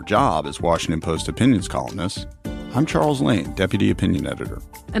kind of our job as Washington Post opinions columnists. I'm Charles Lane, Deputy Opinion Editor.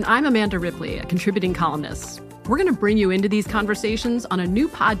 And I'm Amanda Ripley, a contributing columnist. We're going to bring you into these conversations on a new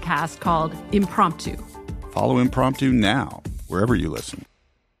podcast called Impromptu. Follow Impromptu now, wherever you listen.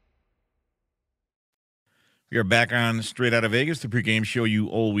 We are back on Straight Out of Vegas, the pregame show you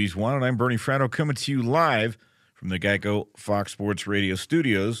always wanted. I'm Bernie Fratto, coming to you live from the Geico Fox Sports Radio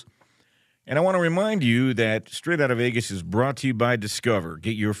studios. And I want to remind you that Straight Out of Vegas is brought to you by Discover.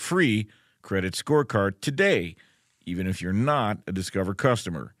 Get your free credit scorecard today, even if you're not a Discover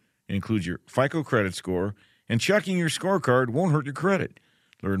customer. It includes your FICO credit score, and checking your scorecard won't hurt your credit.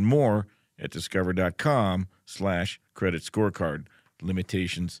 Learn more at discover.com/credit scorecard.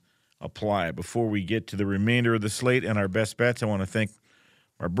 Limitations apply. Before we get to the remainder of the slate and our best bets, I want to thank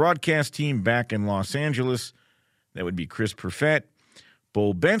our broadcast team back in Los Angeles. That would be Chris Perfett,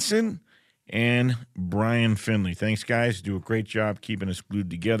 Bo Benson, and Brian Finley. Thanks, guys. Do a great job keeping us glued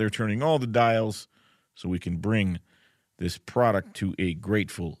together, turning all the dials so we can bring this product to a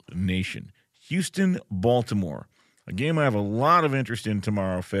grateful nation. Houston, Baltimore. A game I have a lot of interest in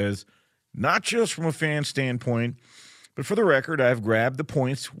tomorrow, Fez. Not just from a fan standpoint, but for the record, I've grabbed the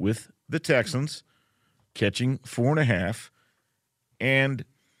points with the Texans, catching 4.5. And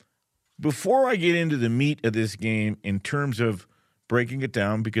before I get into the meat of this game in terms of breaking it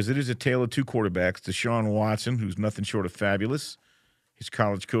down, because it is a tale of two quarterbacks, Deshaun Watson, who's nothing short of fabulous. His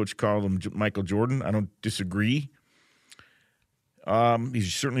college coach called him Michael Jordan. I don't disagree.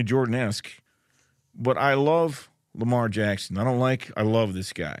 He's certainly Jordan-esque. But I love Lamar Jackson. I love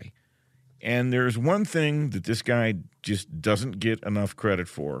this guy. And there's one thing that this guy just doesn't get enough credit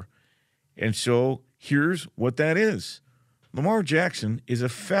for. And so here's what that is. Lamar Jackson is a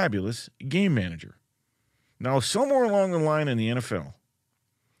fabulous game manager. Now, somewhere along the line in the NFL,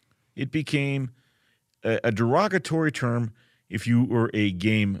 it became a derogatory term if you were a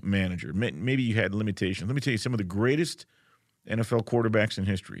game manager. Maybe you had limitations. Let me tell you, some of the greatest NFL quarterbacks in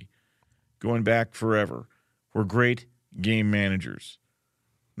history, going back forever, were great game managers.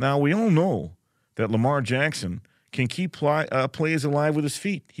 Now, we all know that Lamar Jackson can keep plays alive with his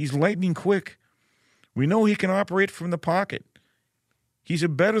feet. He's lightning quick. We know he can operate from the pocket. He's a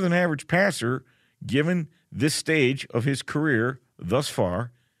better than average passer given this stage of his career thus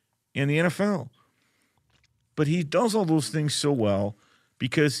far in the NFL. But he does all those things so well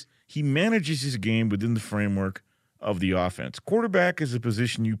because he manages his game within the framework of the offense. Quarterback is a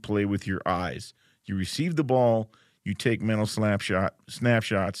position you play with your eyes. You receive the ball, you take mental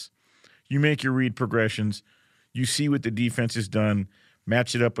snapshots, you make your read progressions, you see what the defense has done,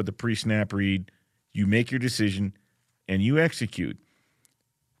 match it up with the pre-snap read, you make your decision, and you execute.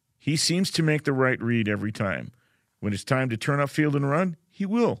 He seems to make the right read every time. When it's time to turn upfield and run, he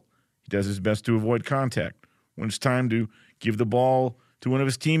will. He does his best to avoid contact. When it's time to give the ball to one of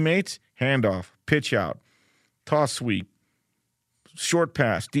his teammates, handoff, pitch out, toss sweep, short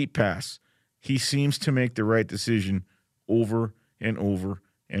pass, deep pass. He seems to make the right decision over and over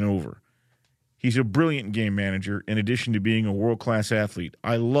and over. He's a brilliant game manager in addition to being a world-class athlete.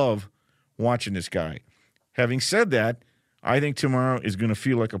 I love watching this guy. Having said that, I think tomorrow is going to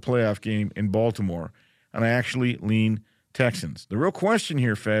feel like a playoff game in Baltimore, and I actually lean Texans. The real question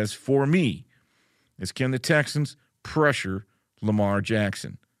here, Fez, for me, is can the Texans pressure Lamar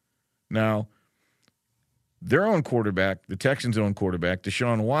Jackson? Now, their own quarterback, the Texans' own quarterback,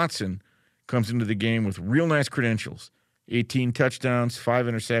 Deshaun Watson, comes into the game with real nice credentials. 18 touchdowns, 5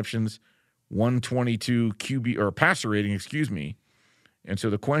 interceptions, 122 QB or passer rating, And so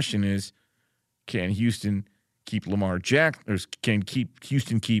the question is, can Houston keep Lamar Jackson, or can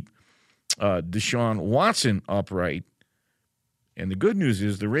Houston keep Deshaun Watson upright? And the good news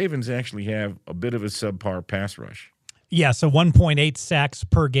is the Ravens actually have a bit of a subpar pass rush. Yeah, so 1.8 sacks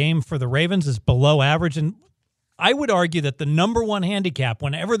per game for the Ravens is below average. And I would argue that the number one handicap,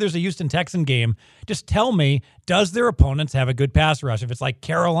 whenever there's a Houston Texan game, just tell me, does their opponents have a good pass rush? If it's like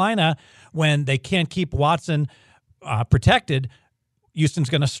Carolina, when they can't keep Watson protected, Houston's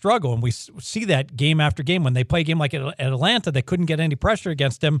going to struggle. And we see that game after game. When they play a game like at Atlanta, they couldn't get any pressure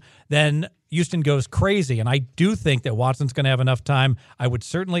against him, then Houston goes crazy. And I do think that Watson's going to have enough time. I would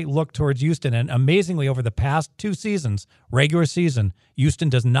certainly look towards Houston. And amazingly, over the past 2 seasons, regular season, Houston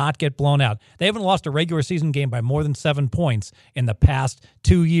does not get blown out. They haven't lost a regular season game by more than 7 points in the past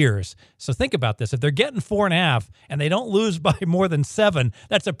 2 years. So think about this. If they're getting 4.5 and they don't lose by more than 7,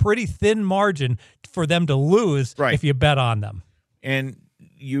 that's a pretty thin margin for them to lose if you bet on them. And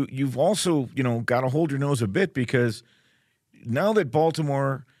you've also, got to hold your nose a bit, because now that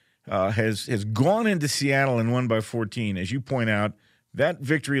Baltimore has gone into Seattle and won by 14, as you point out, that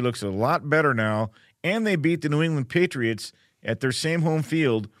victory looks a lot better now, and they beat the New England Patriots at their same home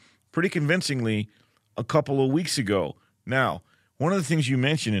field pretty convincingly a couple of weeks ago. Now, one of the things you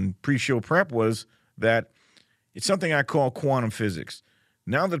mentioned in pre-show prep was that it's something I call quantum physics.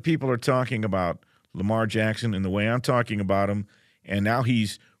 Now that people are talking about Lamar Jackson in the way I'm talking about him, and now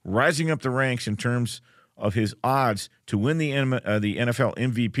he's rising up the ranks in terms of his odds to win the NFL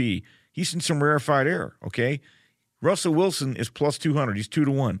MVP, he's in some rarefied air, okay? Russell Wilson is plus 200. He's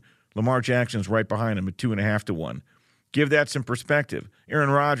 2-1. Lamar Jackson's right behind him at 2.5-1. Give that some perspective. Aaron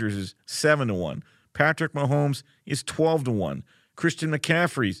Rodgers is 7-1. Patrick Mahomes is 12-1. Christian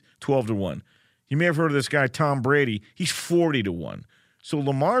McCaffrey's 12-1. You may have heard of this guy, Tom Brady. He's 40-1. So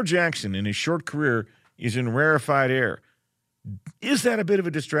Lamar Jackson in his short career is in rarefied air. Is that a bit of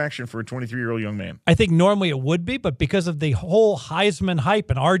a distraction for a 23-year-old young man? I think normally it would be, but because of the whole Heisman hype,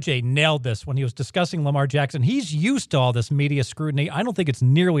 and RJ nailed this when he was discussing Lamar Jackson, he's used to all this media scrutiny. I don't think it's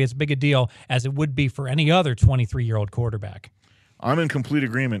nearly as big a deal as it would be for any other 23-year-old quarterback. I'm in complete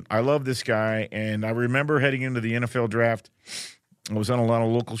agreement. I love this guy, and I remember heading into the NFL draft, I was on a lot of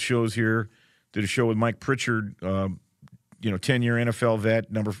local shows here, did a show with Mike Pritchard, 10-year NFL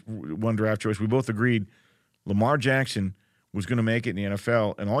vet, number 1 draft choice. We both agreed Lamar Jackson was going to make it in the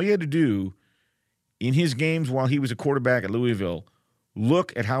NFL, and all he had to do in his games while he was a quarterback at Louisville,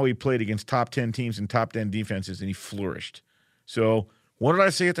 look at how he played against top 10 teams and top 10 defenses, and he flourished. So what did I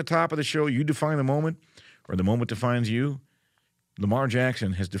say at the top of the show? You define the moment, or the moment defines you? Lamar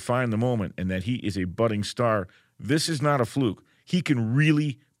Jackson has defined the moment, and that he is a budding star. This is not a fluke. He can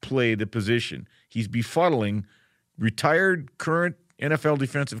really play the position. He's befuddling retired current NFL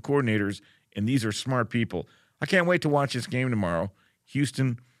defensive coordinators, and these are smart people. I can't wait to watch this game tomorrow.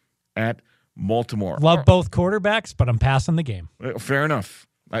 Houston at Baltimore. Love both quarterbacks, but I'm passing the game. Fair enough.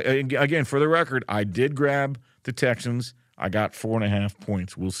 Again, for the record, I did grab the Texans. I got 4.5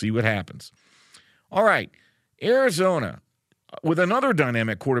 points. We'll see what happens. All right, Arizona with another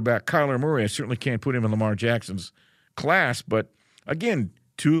dynamic quarterback, Kyler Murray. I certainly can't put him in Lamar Jackson's class, but again,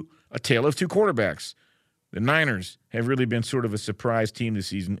 a tale of two quarterbacks. The Niners have really been sort of a surprise team this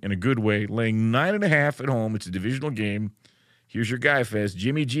season in a good way, laying 9.5 at home. It's a divisional game. Here's your guy, Fez,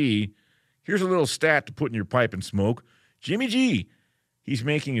 Jimmy G. Here's a little stat to put in your pipe and smoke. Jimmy G, he's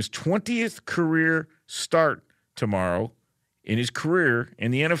making his 20th career start tomorrow in his career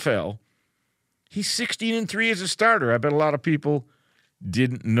in the NFL. He's 16-3 as a starter. I bet a lot of people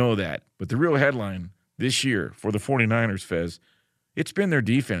didn't know that. But the real headline this year for the 49ers, Fez, it's been their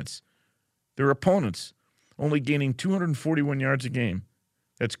defense. Their opponents only gaining 241 yards a game.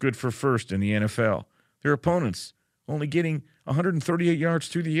 That's good for first in the NFL. Their opponents only getting 138 yards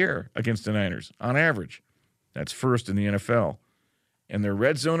through the air against the Niners on average. That's first in the NFL. And their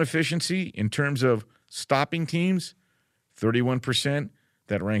red zone efficiency in terms of stopping teams, 31%.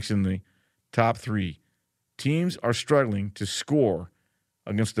 That ranks in the top 3. Teams are struggling to score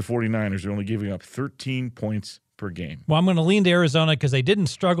against the 49ers. They're only giving up 13 points per game. Well, I'm going to lean to Arizona because they didn't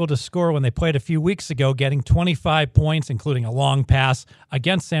struggle to score when they played a few weeks ago, getting 25 points, including a long pass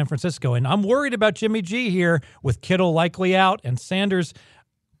against San Francisco. And I'm worried about Jimmy G here with Kittle likely out and Sanders.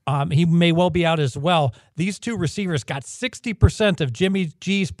 He may well be out as well. These two receivers got 60% of Jimmy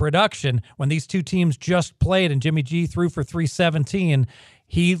G's production when these two teams just played, and Jimmy G threw for 317.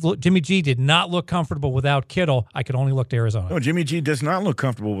 Jimmy G did not look comfortable without Kittle. I could only look to Arizona. No, Jimmy G does not look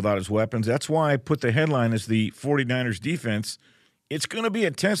comfortable without his weapons. That's why I put the headline as the 49ers defense. It's going to be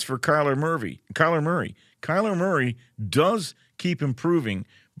a test for Kyler Murray. Kyler Murray does keep improving,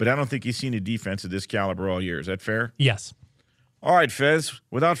 but I don't think he's seen a defense of this caliber all year. Is that fair? Yes. All right, Fez,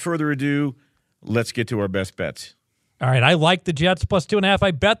 without further ado, let's get to our best bets. All right, I like the Jets plus 2.5.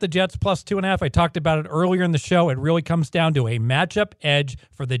 I bet the Jets plus 2.5. I talked about it earlier in the show. It really comes down to a matchup edge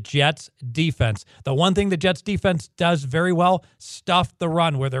for the Jets defense. The one thing the Jets defense does very well, stuff the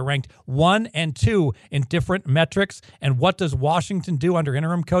run, where they're ranked 1 and 2 in different metrics. And what does Washington do under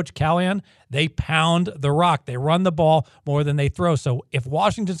interim coach Callahan? They pound the rock. They run the ball more than they throw. So if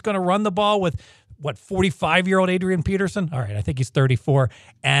Washington's going to run the ball with 45-year-old Adrian Peterson? All right, I think he's 34.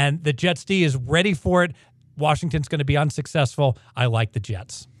 And the Jets D is ready for it. Washington's going to be unsuccessful. I like the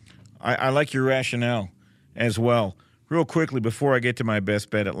Jets. I like your rationale as well. Real quickly, before I get to my best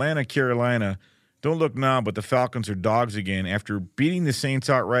bet, Atlanta, Carolina, don't look now, but the Falcons are dogs again. After beating the Saints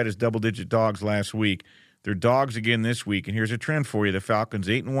outright as double-digit dogs last week, they're dogs again this week. And here's a trend for you. The Falcons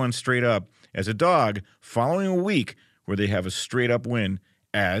 8-1 straight up as a dog following a week where they have a straight-up win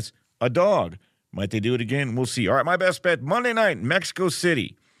as a dog. Might they do it again? We'll see. All right, my best bet, Monday night, Mexico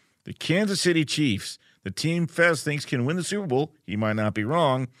City. The Kansas City Chiefs, the team Fez thinks can win the Super Bowl. He might not be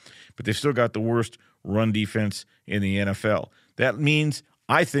wrong, but they've still got the worst run defense in the NFL. That means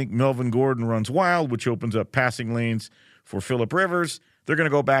I think Melvin Gordon runs wild, which opens up passing lanes for Phillip Rivers. They're going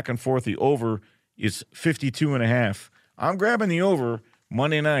to go back and forth. The over is 52.5. I'm grabbing the over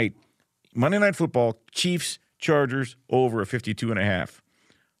Monday night. Monday Night Football, Chiefs, Chargers, over a 52.5.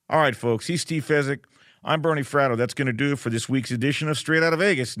 All right, folks, he's Steve Fezzik. I'm Bernie Fratto. That's going to do it for this week's edition of Straight Outta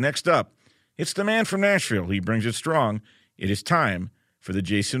Vegas. Next up, it's the man from Nashville. He brings it strong. It is time for the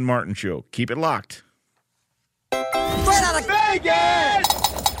Jason Martin Show. Keep it locked. Straight Outta Vegas!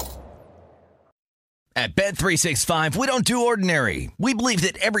 At Bet365, we don't do ordinary. We believe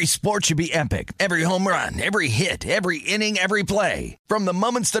that every sport should be epic. Every home run, every hit, every inning, every play. From the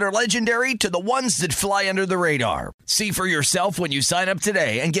moments that are legendary to the ones that fly under the radar. See for yourself when you sign up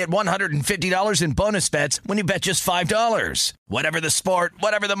today and get $150 in bonus bets when you bet just $5. Whatever the sport,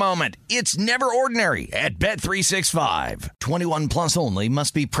 whatever the moment, it's never ordinary at Bet365. 21 plus only.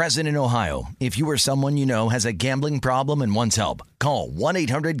 Must be present in Ohio. If you or someone you know has a gambling problem and wants help, call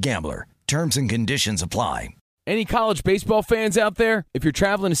 1-800-GAMBLER. Terms and conditions apply. Any college baseball fans out there? If you're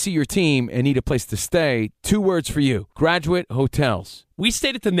traveling to see your team and need a place to stay, 2 words for you: Graduate Hotels. We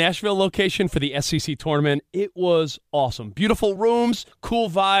stayed at the Nashville location for the SEC tournament. It was awesome. Beautiful rooms, cool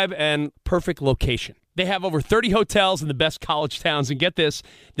vibe, and perfect location. They have over 30 hotels in the best college towns, and get this,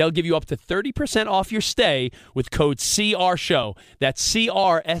 they'll give you up to 30% off your stay with code CRSHOW. That's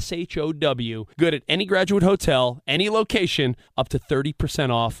CRSHOW. Good at any Graduate Hotel, any location, up to 30%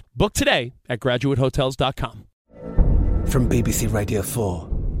 off. Book today at graduatehotels.com. From BBC Radio 4,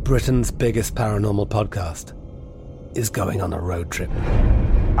 Britain's biggest paranormal podcast is going on a road trip.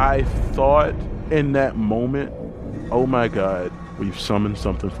 I thought in that moment, oh my God, we've summoned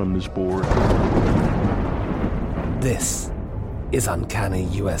something from this board. This is Uncanny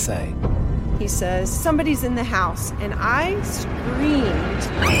USA. He says, somebody's in the house, and I screamed.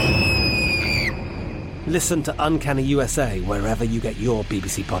 Listen to Uncanny USA wherever you get your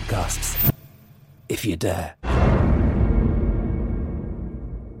BBC podcasts, if you dare.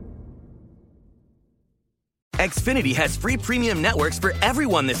 Xfinity has free premium networks for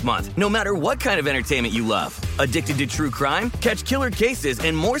everyone this month, no matter what kind of entertainment you love. Addicted to true crime? Catch killer cases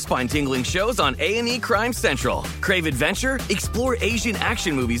and more spine-tingling shows on A&E Crime Central. Crave adventure? Explore Asian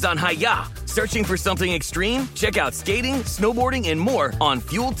action movies on Hi-YAH. Searching for something extreme? Check out skating, snowboarding, and more on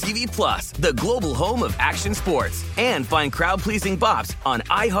Fuel TV Plus, the global home of action sports. And find crowd-pleasing bops on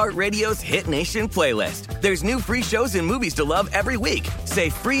iHeartRadio's Hit Nation playlist. There's new free shows and movies to love every week. Say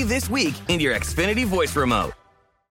free this week in your Xfinity voice remote.